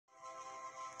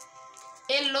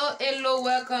Hello,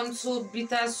 welcome to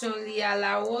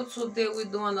BITASYONLYALAWO. Today we're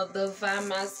doing a divine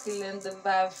masculine,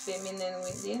 divine feminine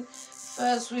reading.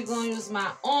 First, we're going to use my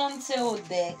own tarot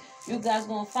deck. You guys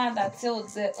going to find that tarot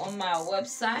deck on my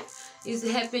website. It's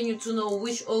helping you to know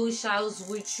which orisha is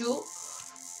with you.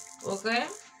 Okay?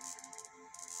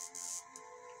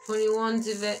 21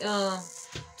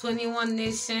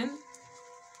 nation.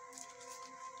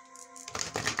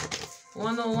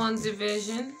 101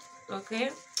 division. Okay?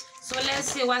 So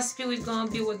let's see what spirit gonna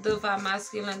be with divine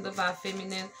masculine, divine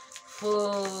feminine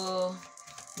for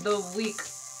the week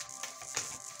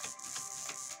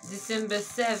December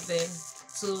 7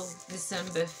 to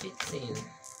December 15.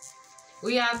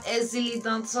 We have Ezili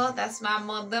Danto, that's my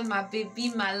mother, my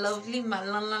baby, my lovely, my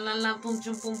la pum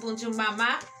chum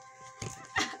mama.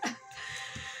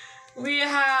 We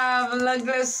have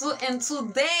Langlesu, and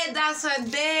today that's her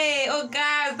day. Oh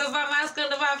guys, divine masculine,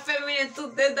 divine feminine.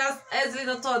 Today that's Ezli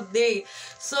Danto day.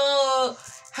 So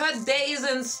her day is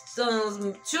in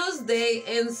Tuesday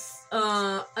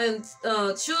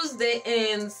Tuesday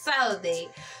and Saturday.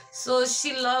 So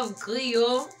she loves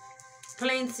griot,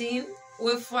 plantain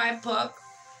with fried pork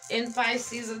and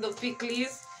Pisces and the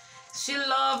pickles. She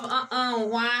loves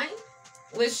wine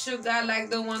with sugar, like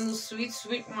the one who's sweet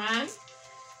wine.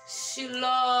 She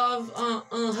loves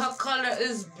her color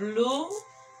is blue.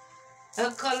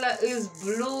 Her color is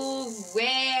blue,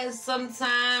 red.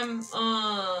 Sometimes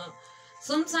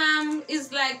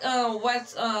it's like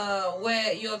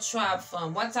where your tribe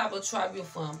from, what type of tribe you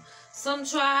from. Some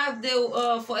tribe they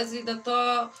for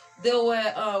example they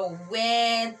wear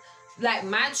red. Like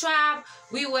my tribe,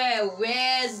 we wear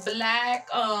red, black,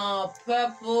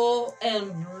 purple,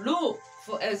 and blue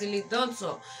for Ezili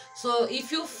Danto. So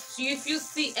if you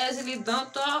see Ezili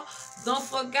Danto, don't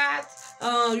forget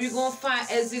you're gonna find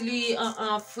Ezili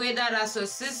Freda, that's her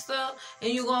sister,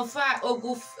 and you're gonna find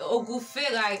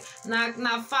Ogufe, like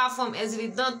not far from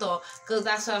Ezili Danto, because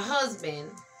that's her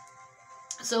husband.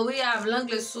 So we have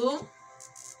Langlesu.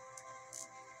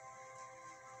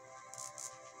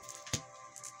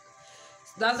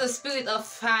 That's the spirit of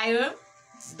fire.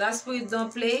 That spirit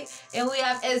don't play. And we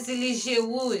have Ezili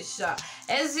Rouge.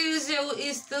 Ezili Rouge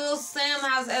is still same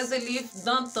as Ezili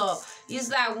Danto. It's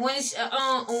like when she,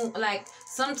 like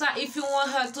sometimes if you want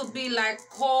her to be like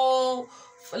cold,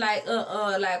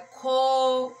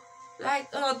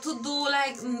 to do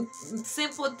like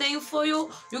simple thing for you,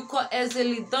 you call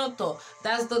Ezili Danto.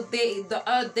 That's the day. The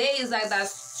day is like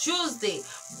that's Tuesday.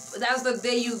 That's the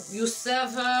day you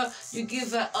serve her, you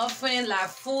give her offering like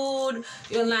food.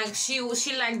 You're like she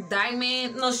like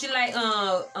diamond. No, she like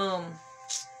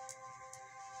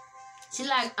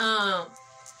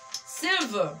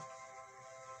silver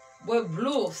with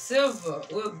blue, silver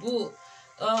with blue.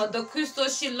 The crystal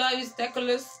she loves is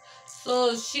Aquarius.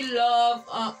 So she love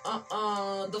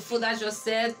the food I just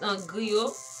said,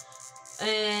 griot.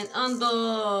 And on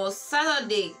the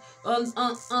Saturday,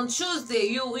 on Tuesday,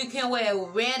 you can wear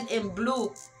red and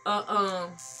blue. I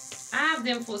have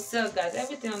them for sale, guys.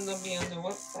 Everything is gonna be on the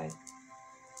website.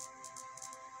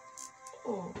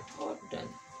 Oh, hold on.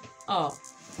 Oh,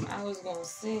 I was gonna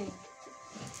say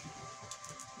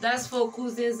that's for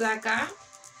Cousin Zaka.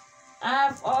 I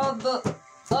have all the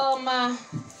my.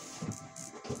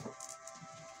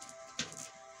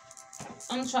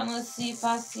 I'm trying to see if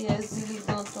I see Ezili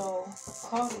Danto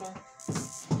color.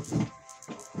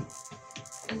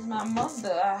 It's my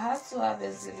mother. I have to have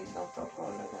Ezili Danto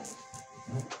color.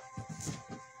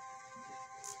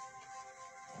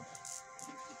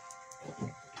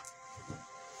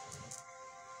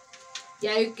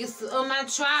 Yeah, you can see on my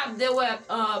tribe they wear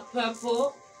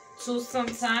purple too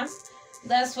sometimes.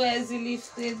 That's where Ezili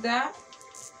did that.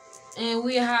 And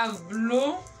we have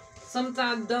blue.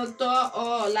 Sometimes Danto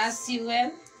or La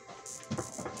Sirene.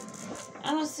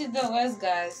 I don't see the rest,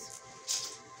 guys.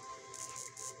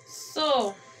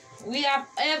 So we have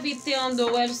everything on the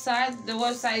website. The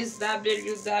website is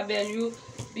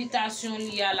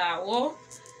www.BITASYONLYALAWO.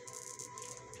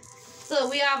 So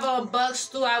we have a box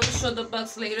too. I will show the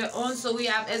box later on. So we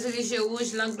have Ezili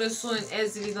Rouge, Langlesu, and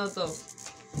Ezili Danto.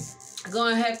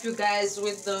 Gonna help you guys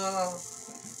with the.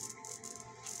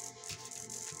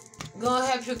 Gonna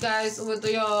help you guys with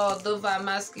your divine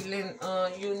masculine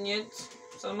union.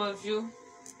 Some of you,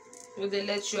 will they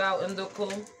let you out in the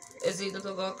cold? Ezili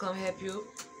Danto gonna come help you.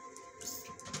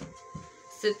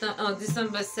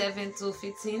 December 7 to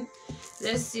 15.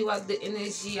 Let's see what the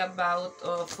energy about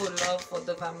for love for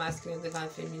divine masculine, divine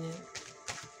feminine.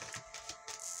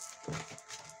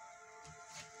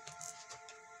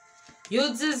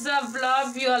 You deserve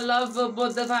love. You are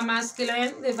lovable, divine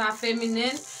masculine, divine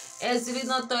feminine. Easily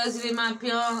not easily my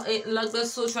pure. Like the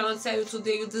soul trying to tell you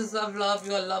today, you deserve love.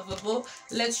 You are lovable.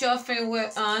 Let your friend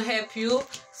help you.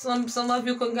 Some of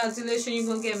you, congratulations, you're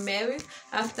gonna get married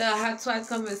after a heart-to-heart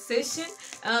conversation.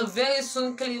 Very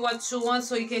soon, clear what you want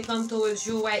so you can come towards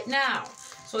you right now.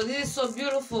 So this is so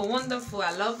beautiful, wonderful.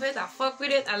 I love it. I fuck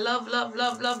with it. I love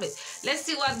it. Let's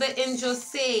see what the angels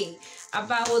say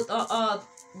about the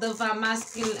divine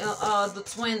masculine, the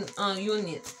twin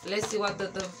unit. Let's see what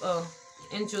the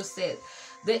angel said.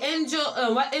 The angel,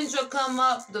 what angel come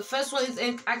up? The first one is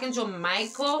Archangel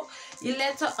Michael. He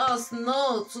let us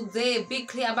know today. Be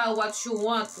clear about what you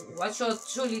want, what you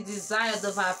truly desire,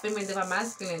 divine feminine, divine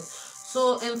masculine.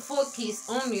 So and focus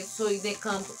on it so they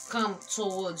come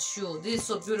towards you. This is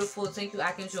so beautiful. Thank you,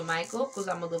 Archangel Michael, because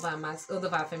I'm a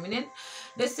divine feminine.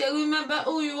 They say remember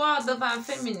who you are, divine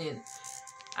feminine.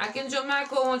 Archangel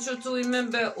Michael wants you to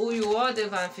remember who you are,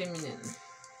 divine feminine.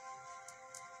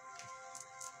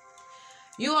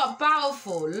 You are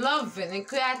powerful, loving, and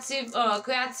creative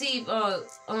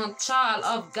child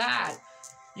of God.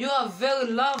 You are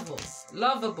very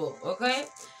lovable, okay?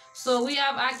 So we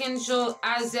have Archangel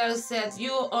Aziel said,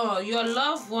 your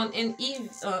loved one in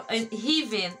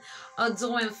heaven are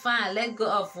doing fine. Let go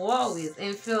of worries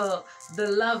and feel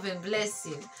the love and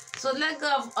blessing. So let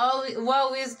go of all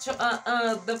worries,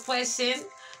 depression,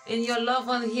 and your loved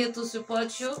one here to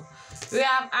support you. We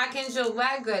have Archangel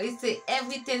Virgo. He said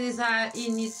everything is how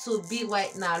it needs to be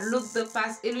right now. Look the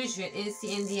past illusion and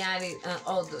see in the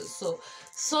others.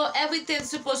 So everything's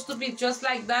supposed to be just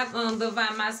like that on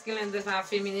divine masculine, divine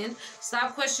feminine.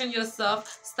 Stop questioning yourself.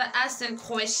 Start asking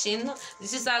questions.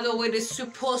 This is how the way it's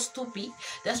supposed to be.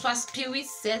 That's what Spirit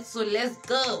said. So let's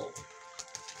go.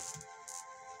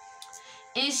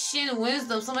 Ancient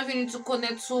wisdom. Some of you need to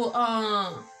connect to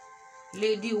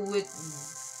lady with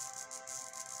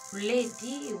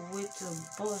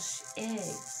bush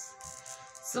eggs.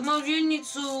 Some of you need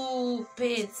to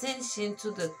pay attention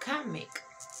to the karmic.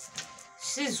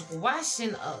 She's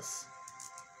watching us.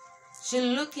 She's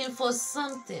looking for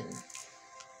something.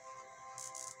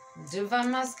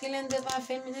 Divine masculine, divine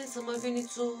feminine. Some of you need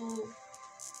to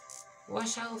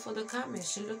watch out for the karmic.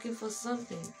 She's looking for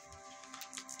something.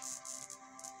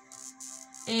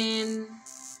 And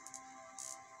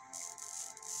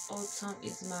autumn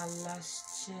is my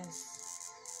last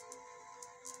chance.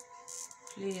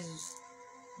 Please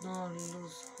don't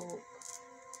lose hope.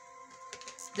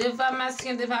 Divine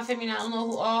masculine, divine feminine, I don't know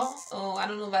who are, or I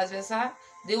don't know vice versa.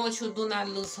 They want you to do not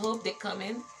lose hope, they come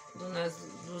in. Do not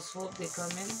lose hope, they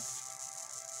come in.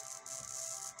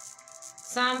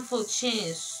 Time for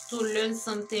change, to learn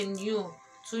something new,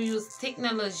 to use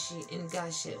technology and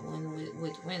gadget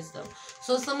with wisdom.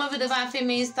 So some of the divine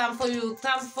feminine, it's time for you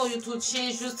to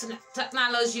change, use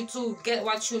technology to get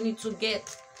what you need to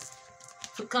get,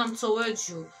 to come towards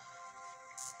you.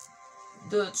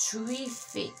 The tree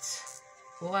fate.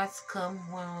 What's come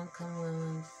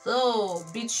on. So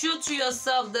be true to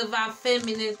yourself, divine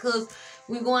feminine, because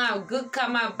we're gonna have good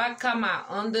karma, bad karma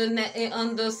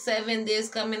under 7 days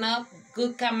coming up.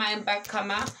 Good karma and bad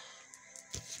karma.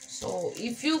 So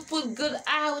if you put good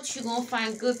out, you're gonna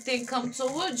find good thing come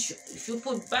towards you. If you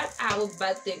put bad out,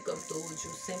 bad thing come towards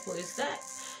you. Simple as that.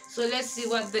 So let's see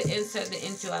what the answer the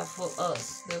angel have for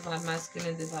us, divine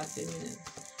masculine, divine feminine.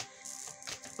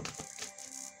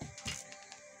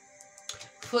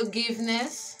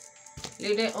 Forgiveness.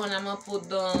 Later on, I'm going to put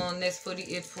the next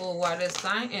 48 for water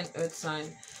sign and earth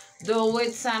sign. The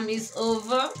wait time is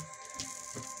over.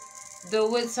 The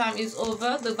wait time is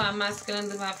over. Divine masculine,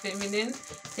 divine feminine.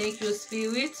 Thank you,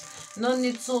 Spirit. No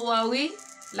need to worry.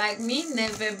 Like me,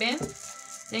 never been.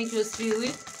 Thank you,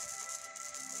 Spirit.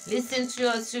 Listen to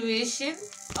your situation.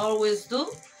 Always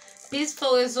do.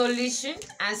 Peaceful resolution.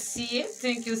 I see it.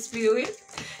 Thank you, Spirit.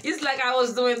 It's like I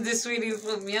was doing this reading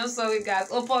for me. I'm sorry,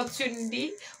 guys.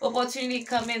 Opportunity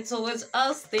coming towards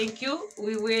us. Thank you.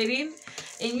 We're waiting.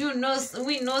 And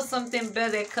we know something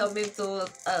better coming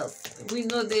towards us. We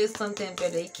know there's something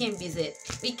better. It can be that.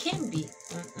 It can be.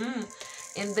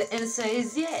 And the answer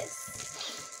is yes.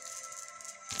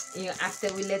 You know,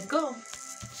 after we let go.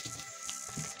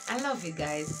 I love you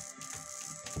guys.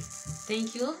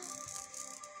 Thank you.